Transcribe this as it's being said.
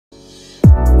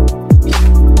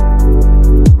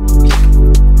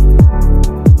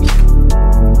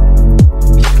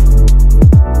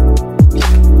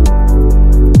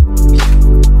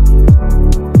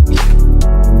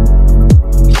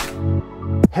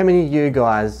How many of you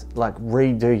guys like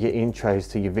redo your intros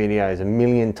to your videos a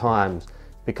million times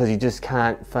because you just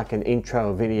can't fucking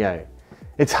intro a video?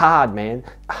 It's hard, man.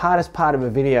 The hardest part of a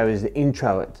video is to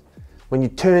intro it. When you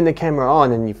turn the camera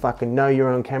on and you fucking know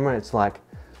you're on camera, it's like,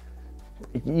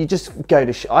 you just go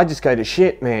to I just go to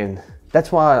shit, man.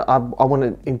 That's why I want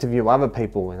to interview other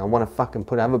people, and I want to fucking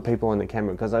put other people on the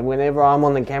camera, because whenever I'm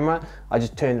on the camera, I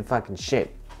just turn to fucking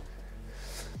shit.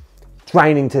 It's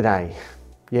raining today.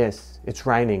 Yes, it's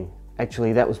raining.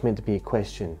 Actually, that was meant to be a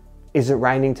question. Is it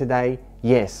raining today?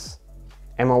 Yes.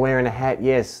 Am I wearing a hat?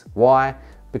 Yes. Why?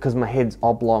 Because my head's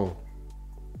oblong.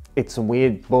 It's a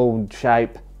weird bald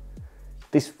shape.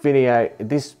 This video,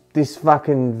 this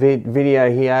fucking video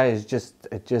here is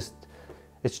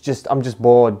I'm just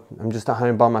bored. I'm just at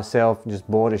home by myself,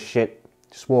 just bored as shit.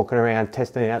 Just walking around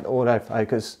testing out the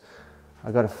autofocus.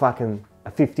 I got a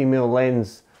 50mm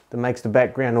lens that makes the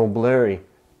background all blurry.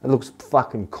 It looks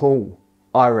fucking cool,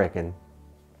 I reckon.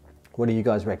 What do you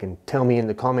guys reckon? Tell me in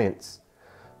the comments.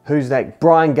 Who's that?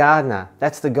 Brian Gardner.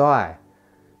 That's the guy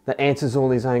that answers all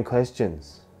his own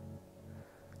questions.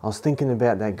 I was thinking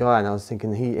about that guy, and I was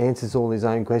thinking he answers all his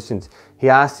own questions. He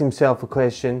asks himself a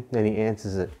question, then he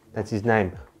answers it. That's his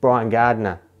name, Brian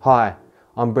Gardner. Hi,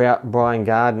 I'm Brian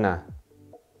Gardner.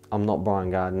 I'm not Brian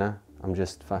Gardner, I'm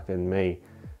just fucking me.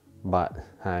 But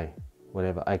hey,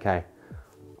 whatever, okay.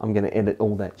 I'm gonna edit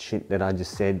all that shit that I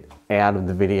just said out of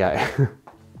the video.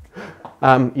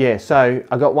 Yeah, so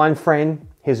I got one friend,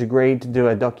 he's agreed to do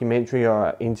a documentary or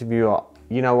an interview, or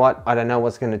you know what, I don't know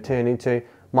what's gonna turn into.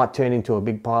 Might turn into a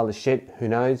big pile of shit, who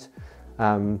knows.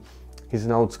 He's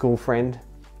an old school friend.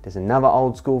 There's another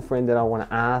old school friend that I want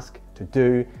to ask to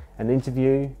do an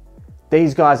interview.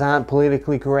 These guys aren't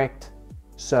politically correct,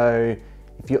 so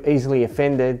if you're easily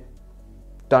offended,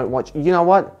 don't watch. You know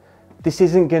what? This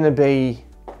isn't going to be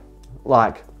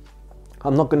like,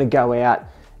 I'm not going to go out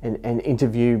and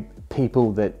interview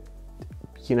people that,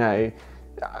 you know,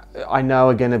 I know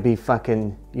are going to be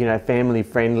fucking, you know, family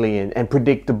friendly and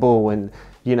predictable, and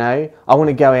you know, I want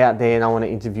to go out there and I want to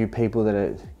interview people that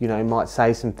are, you know, might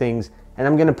say some things, and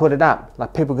I'm going to put it up.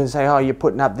 Like, people can say, oh, you're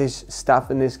putting up this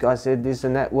stuff and this guy said this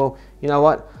and that. Well, you know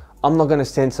what? I'm not going to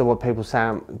censor what people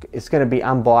say. It's going to be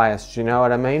unbiased, you know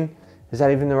what I mean? Is that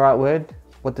even the right word?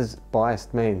 What does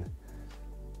biased mean?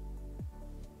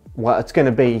 Well, it's going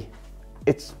to be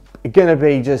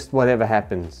just whatever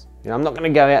happens. You know, I'm not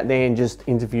going to go out there and just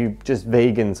interview just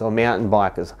vegans or mountain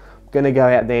bikers. Going to go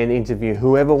out there and interview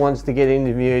whoever wants to get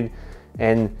interviewed,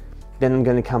 and then I'm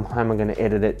going to come home, I'm going to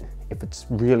edit it. If it's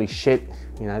really shit,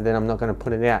 you know, then I'm not going to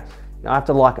put it out. You know, I have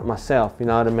to like it myself, you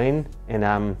know what I mean?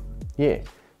 And yeah,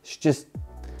 it's just,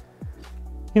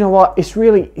 you know what, it's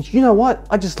really, you know what,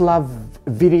 I just love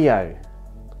video.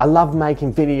 I love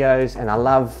making videos, and I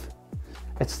love,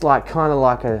 it's like kind of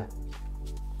like an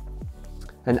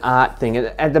art thing.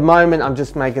 At the moment, I'm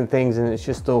just making things and it's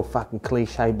just all fucking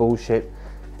cliche bullshit.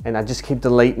 And I just keep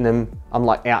deleting them. I'm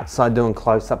like outside doing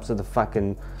close-ups of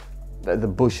the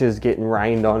bushes getting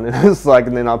rained on, and it's like,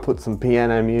 and then I put some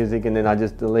piano music and then I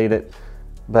just delete it.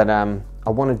 But I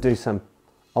want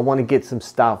to get some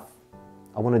stuff.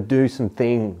 I want to do some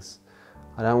things.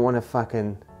 I don't want to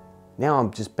fucking, now I'm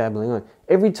just babbling on.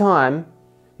 Every time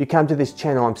you come to this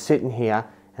channel, I'm sitting here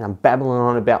and I'm babbling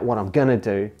on about what I'm gonna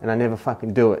do, and I never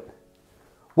fucking do it.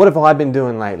 What have I been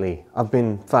doing lately? I've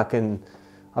been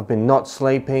not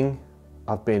sleeping.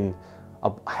 I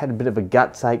had a bit of a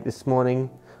guts ache this morning.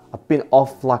 I've been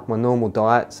off like my normal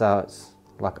diet, so it's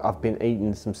like I've been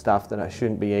eating some stuff that I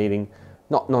shouldn't be eating.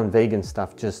 Not non-vegan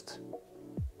stuff, just,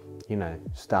 you know,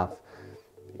 stuff.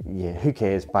 Yeah, who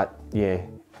cares? But yeah,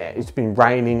 it's been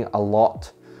raining a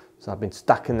lot, so I've been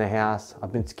stuck in the house.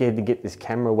 I've been scared to get this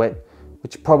camera wet,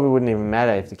 which probably wouldn't even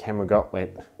matter if the camera got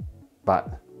wet. But,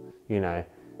 you know,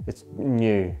 it's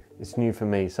new. It's new for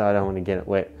me, so I don't want to get it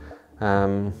wet.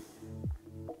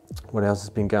 What else has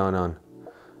been going on?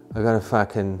 I got a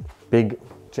fucking big,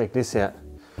 check this out.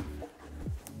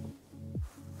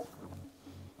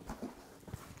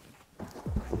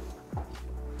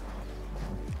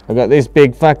 I got this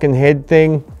big fucking head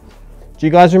thing. Do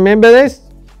you guys remember this?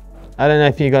 I don't know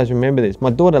if you guys remember this.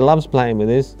 My daughter loves playing with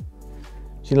this.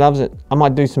 She loves it. I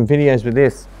might do some videos with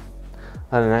this.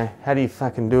 I don't know. How do you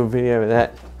fucking do a video with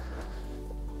that?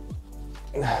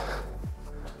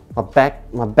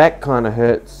 My back kind of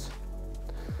hurts.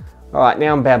 All right,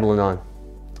 now I'm babbling on.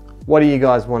 What do you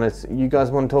guys want to? You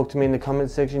guys want to talk to me in the comment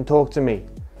section? Talk to me.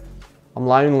 I'm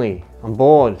lonely. I'm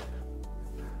bored.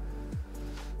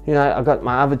 You know, I've got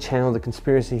my other channel, the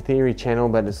Conspiracy Theory channel,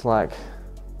 but it's like,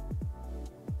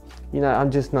 you know,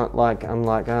 I'm just not like, I'm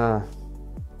like, I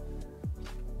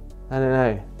don't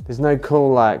know. There's no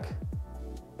cool like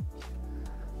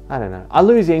I don't know. I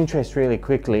lose interest really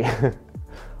quickly.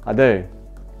 I do.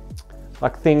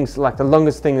 Like things, like the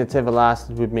longest thing that's ever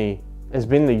lasted with me has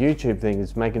been the YouTube thing,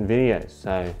 is making videos,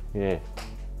 so yeah.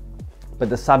 But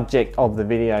the subject of the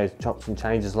videos chops and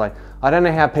changes. Like, I don't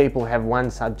know how people have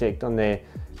one subject on their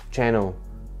channel,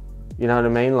 you know what I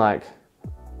mean? Like,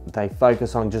 they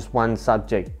focus on just one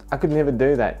subject. I could never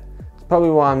do that. It's probably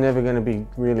why I'm never gonna be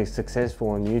really successful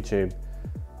on YouTube,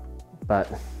 but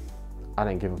I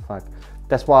don't give a fuck.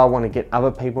 That's why I wanna get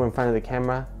other people in front of the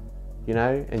camera, you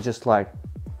know, and just like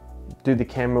do the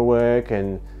camera work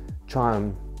and try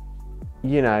and,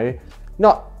 you know,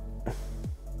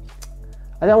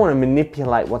 I don't want to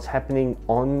manipulate what's happening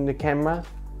on the camera,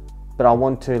 but I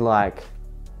want to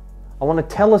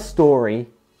tell a story.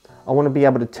 I want to be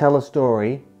able to tell a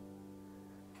story.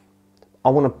 I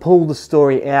want to pull the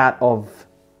story out of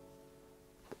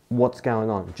what's going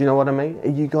on. Do you know what I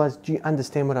mean? You guys, do you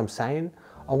understand what I'm saying?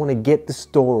 I want to get the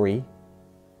story.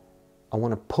 I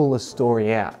want to pull a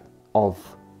story out of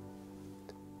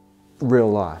real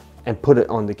life and put it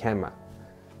on the camera,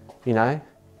 you know?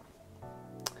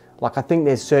 Like, I think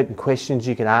there's certain questions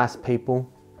you could ask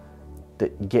people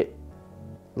that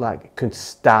could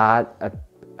start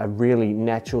a really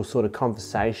natural sort of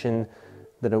conversation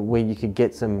where you could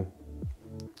get some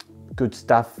good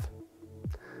stuff.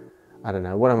 I don't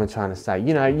know, what am I trying to say?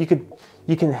 You know, you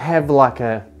can have like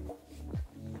a,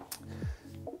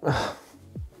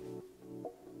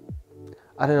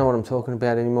 I don't know what I'm talking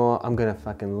about anymore. I'm gonna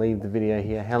fucking leave the video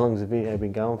here. How long's the video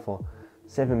been going for?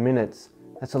 7 minutes.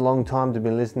 That's a long time to be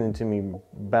listening to me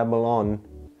babble on.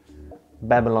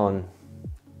 Babylon.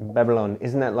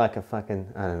 Isn't that like a fucking,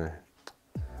 I don't know.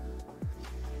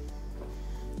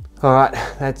 All right,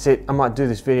 that's it. I might do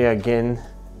this video again.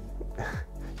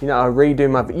 You know, I redo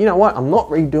my, you know what? I'm not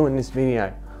redoing this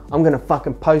video. I'm gonna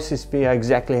fucking post this video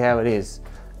exactly how it is.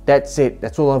 That's it.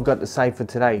 That's all I've got to say for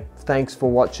today. Thanks for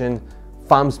watching.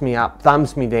 Thumbs me up,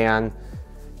 thumbs me down.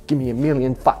 Give me a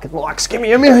million fucking likes. Give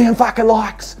me a million fucking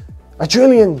likes. A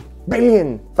trillion,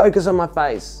 billion, focus on my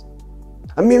face.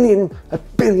 A million, a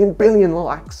billion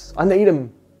likes. I need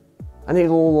them. I need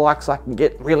all the likes I can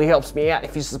get. Really helps me out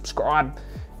if you subscribe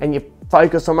and you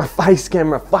focus on my face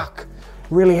camera. Fuck,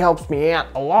 really helps me out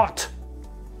a lot.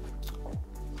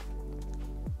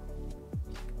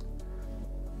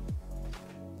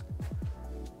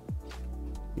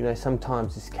 You know,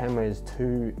 sometimes this camera is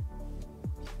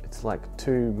it's like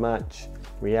too much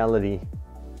reality.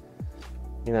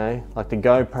 You know, like the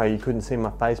GoPro, you couldn't see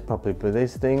my face properly, but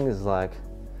this thing is like,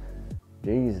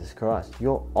 Jesus Christ,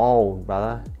 you're old,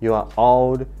 brother. You are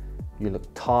old, you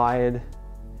look tired,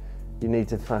 you need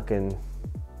to fucking,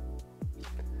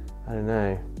 I don't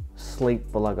know, sleep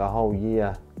for like a whole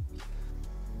year.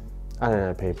 I don't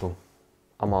know, people.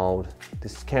 I'm old.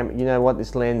 This camera, you know what,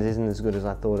 this lens isn't as good as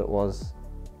I thought it was,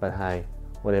 but hey,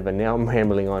 whatever. Now I'm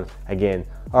rambling on again.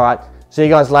 All right, see you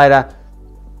guys later.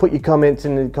 Put your comments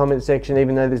in the comment section,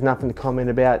 even though there's nothing to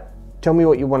comment about. Tell me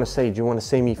what you want to see. Do you want to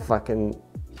see me fucking...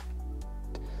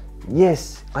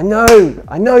 Yes, I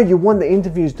know you want the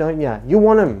interviews, don't you? You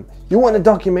want them. You want the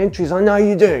documentaries, I know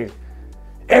you do.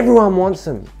 Everyone wants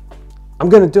them. I'm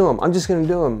gonna do them. I'm just gonna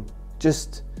do them.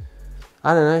 Just,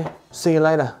 I don't know. See you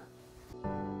later.